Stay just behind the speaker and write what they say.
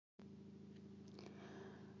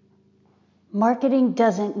Marketing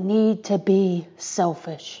doesn't need to be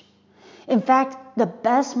selfish. In fact, the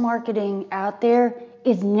best marketing out there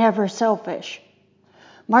is never selfish.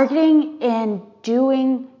 Marketing and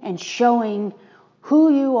doing and showing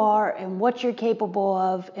who you are and what you're capable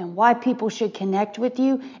of and why people should connect with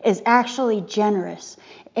you is actually generous.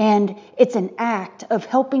 And it's an act of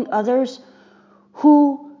helping others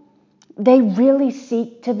who they really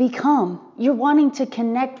seek to become. You're wanting to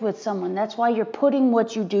connect with someone. That's why you're putting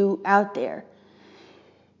what you do out there.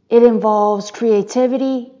 It involves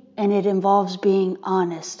creativity and it involves being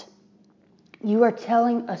honest. You are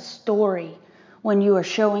telling a story when you are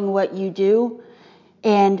showing what you do,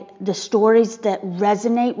 and the stories that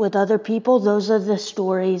resonate with other people, those are the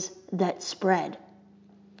stories that spread.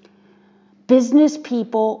 Business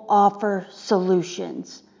people offer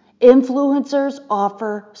solutions. Influencers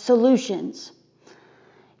offer solutions.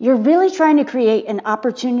 You're really trying to create an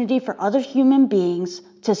opportunity for other human beings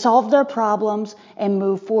to solve their problems and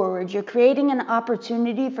move forward. You're creating an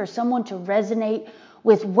opportunity for someone to resonate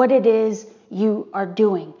with what it is you are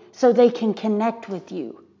doing so they can connect with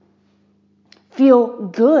you. Feel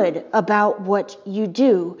good about what you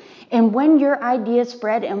do. And when your ideas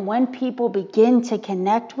spread and when people begin to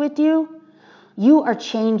connect with you, you are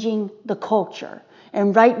changing the culture.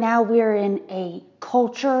 And right now we're in a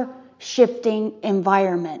culture shifting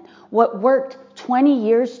environment. What worked 20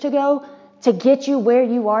 years ago to get you where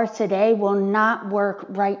you are today will not work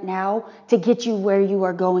right now to get you where you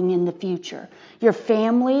are going in the future. Your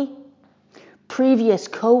family, previous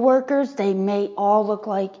coworkers, they may all look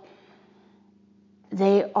like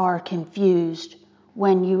they are confused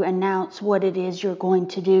when you announce what it is you're going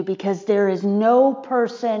to do, because there is no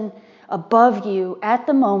person above you at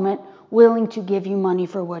the moment willing to give you money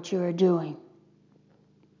for what you are doing.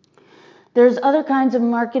 There's other kinds of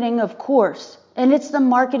marketing, of course, and it's the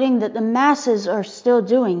marketing that the masses are still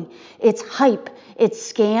doing. It's hype, it's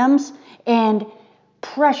scams, and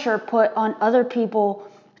pressure put on other people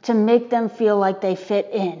to make them feel like they fit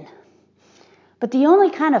in. But the only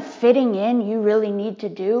kind of fitting in you really need to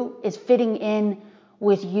do is fitting in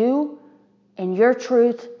with you and your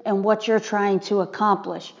truth and what you're trying to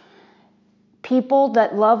accomplish. People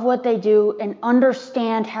that love what they do and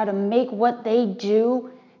understand how to make what they do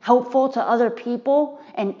helpful to other people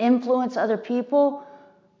and influence other people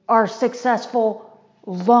are successful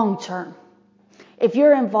long term. If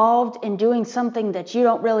you're involved in doing something that you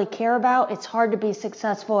don't really care about, it's hard to be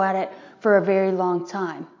successful at it for a very long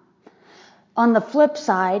time. On the flip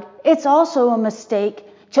side, it's also a mistake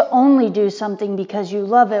to only do something because you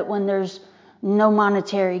love it when there's no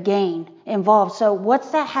monetary gain involved. So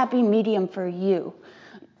what's that happy medium for you?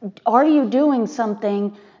 Are you doing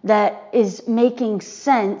something that is making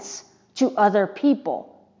sense to other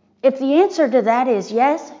people? If the answer to that is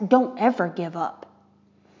yes, don't ever give up.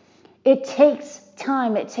 It takes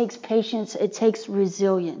time, it takes patience, it takes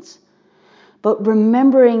resilience. But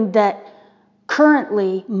remembering that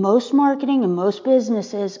currently most marketing and most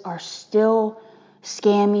businesses are still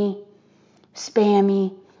scammy,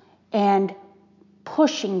 spammy, and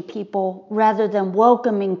pushing people rather than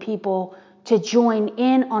welcoming people to join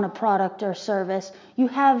in on a product or service. You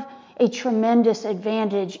have a tremendous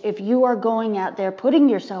advantage if you are going out there, putting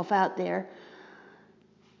yourself out there,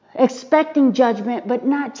 expecting judgment, but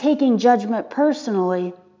not taking judgment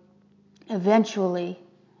personally. Eventually,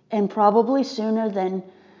 and probably sooner than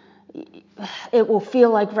it will feel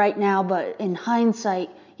like right now, but in hindsight,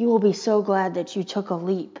 you will be so glad that you took a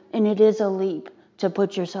leap. And it is a leap to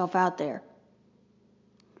put yourself out there.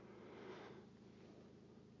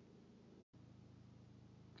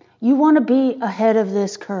 You want to be ahead of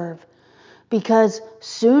this curve, because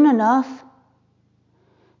soon enough,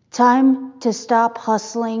 time to stop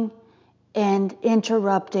hustling and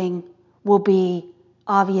interrupting will be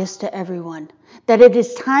obvious to everyone. That it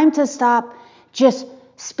is time to stop just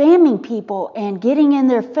spamming people and getting in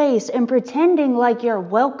their face and pretending like you're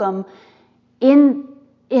welcome in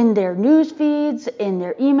their news feeds, in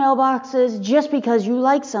their email boxes, just because you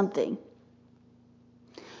like something.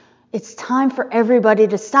 It's time for everybody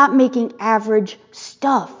to stop making average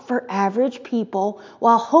stuff for average people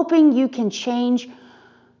while hoping you can change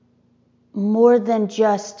more than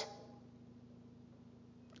just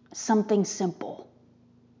something simple.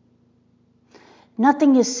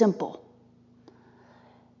 Nothing is simple,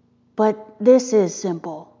 but this is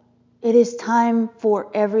simple. It is time for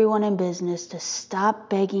everyone in business to stop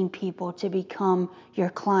begging people to become your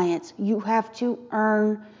clients. You have to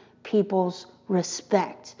earn people's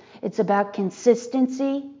respect. It's about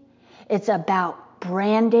consistency. It's about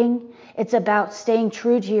branding. It's about staying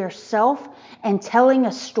true to yourself and telling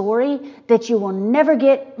a story that you will never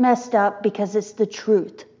get messed up because it's the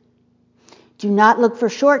truth. Do not look for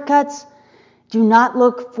shortcuts. Do not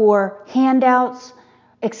look for handouts.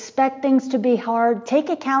 Expect things to be hard. Take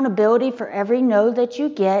accountability for every no that you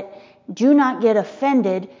get. Do not get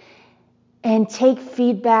offended, and take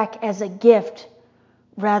feedback as a gift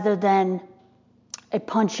rather than a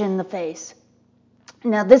punch in the face.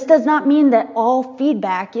 Now, this does not mean that all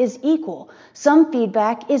feedback is equal. Some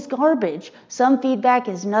feedback is garbage. Some feedback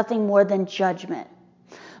is nothing more than judgment.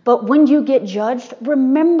 But when you get judged,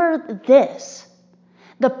 remember this.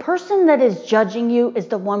 The person that is judging you is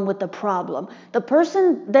the one with the problem. The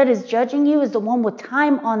person that is judging you is the one with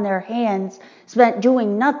time on their hands spent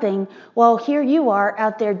doing nothing, while here you are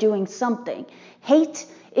out there doing something. Hate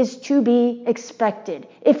is to be expected.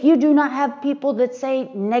 If you do not have people that say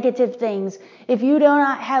negative things, if you do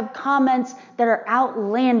not have comments that are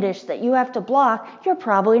outlandish that you have to block, you're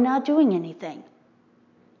probably not doing anything.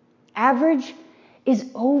 Average is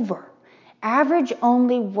over. Average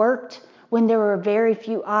only worked when there were very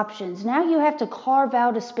few options. Now you have to carve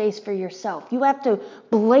out a space for yourself. You have to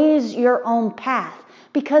blaze your own path,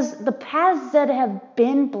 because the paths that have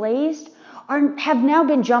been blazed have now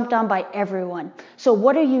been jumped on by everyone. So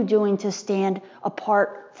what are you doing to stand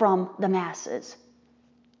apart from the masses?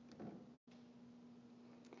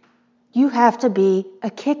 You have to be a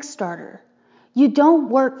Kickstarter. You don't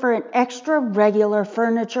work for an extra regular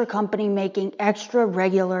furniture company making extra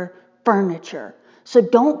regular furniture. So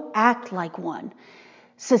don't act like one.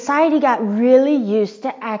 Society got really used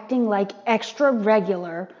to acting like extra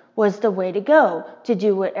regular was the way to go, to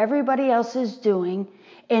do what everybody else is doing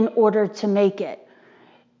in order to make it.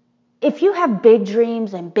 If you have big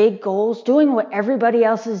dreams and big goals, doing what everybody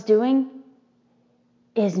else is doing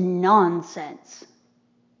is nonsense.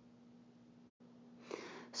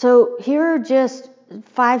 So here are just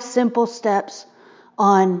 5 simple steps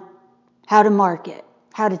on how to market,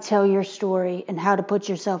 how to tell your story, and how to put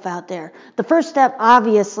yourself out there. The first step,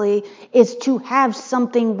 obviously, is to have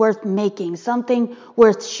something worth making, something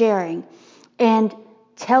worth sharing, and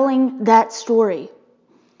telling that story.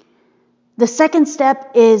 The second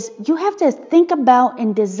step is you have to think about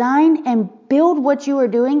and design and build what you are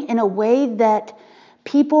doing in a way that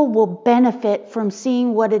people will benefit from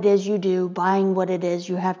seeing what it is you do, buying what it is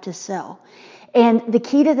you have to sell. And the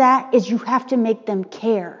key to that is you have to make them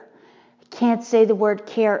care. Can't say the word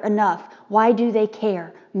care enough. Why do they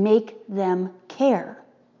care? Make them care.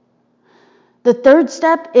 The third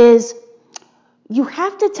step is you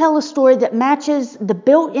have to tell a story that matches the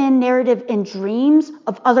built-in narrative and dreams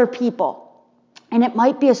of other people. And it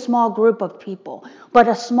might be a small group of people, but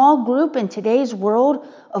a small group in today's world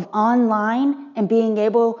of online and being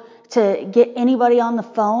able to get anybody on the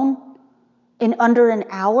phone in under an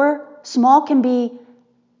hour, small can be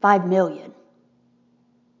 5 million.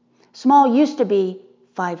 Small used to be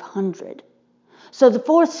 500. So the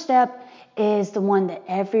fourth step is the one that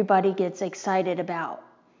everybody gets excited about,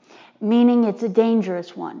 meaning it's a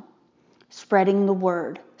dangerous one. Spreading the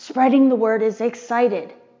word. Spreading the word is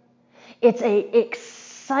excited. It's an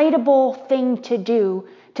excitable thing to do,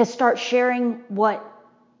 to start sharing what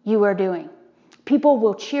you are doing. People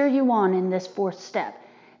will cheer you on in this fourth step.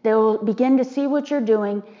 They will begin to see what you're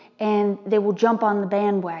doing and they will jump on the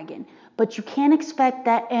bandwagon. But you can't expect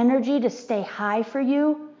that energy to stay high for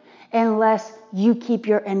you unless you keep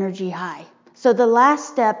your energy high. So the last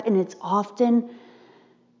step, and it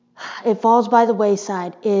falls by the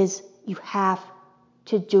wayside, is you have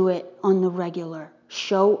to do it on the regular.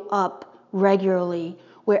 Show up regularly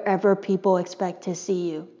wherever people expect to see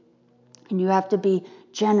you. And you have to be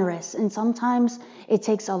generous. And sometimes it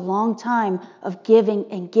takes a long time of giving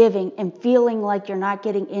and feeling like you're not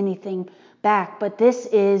getting anything back. But this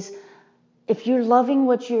is, if you're loving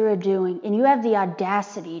what you're doing and you have the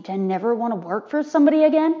audacity to never want to work for somebody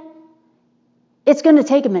again, it's going to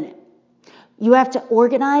take a minute. You have to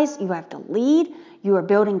organize, you have to lead. You are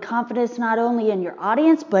building confidence not only in your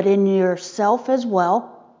audience, but in yourself as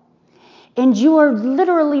well. And you are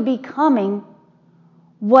literally becoming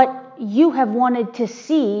what you have wanted to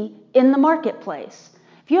see in the marketplace.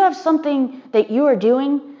 If you have something that you are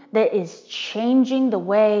doing that is changing the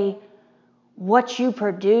way what you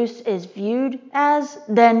produce is viewed as,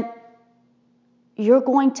 then you're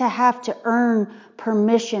going to have to earn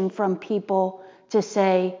permission from people to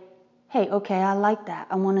say, hey, okay, I like that.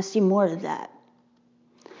 I want to see more of that.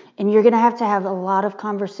 And you're going to have a lot of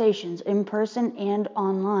conversations in person and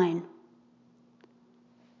online.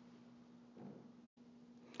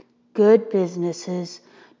 Good businesses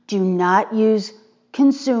do not use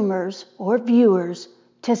consumers or viewers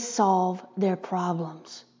to solve their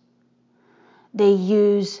problems. They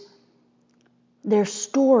use their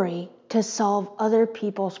story to solve other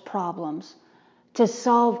people's problems, to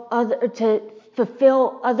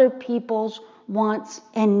fulfill other people's wants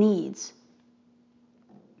and needs.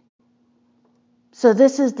 So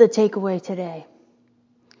this is the takeaway today.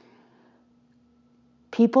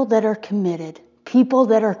 People that are committed, people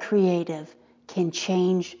that are creative can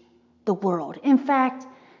change the world. In fact,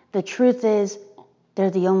 the truth is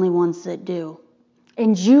they're the only ones that do.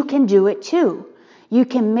 And you can do it too. You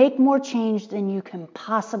can make more change than you can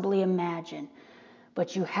possibly imagine.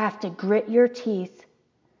 But you have to grit your teeth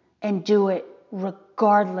and do it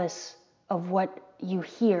regardless of what you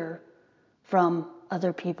hear from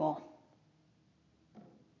other people.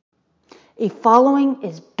 A following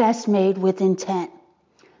is best made with intent.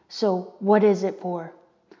 So what is it for?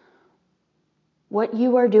 What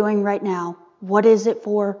you are doing right now, what is it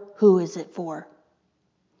for? Who is it for?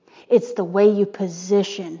 It's the way you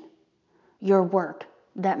position your work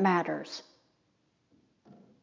that matters.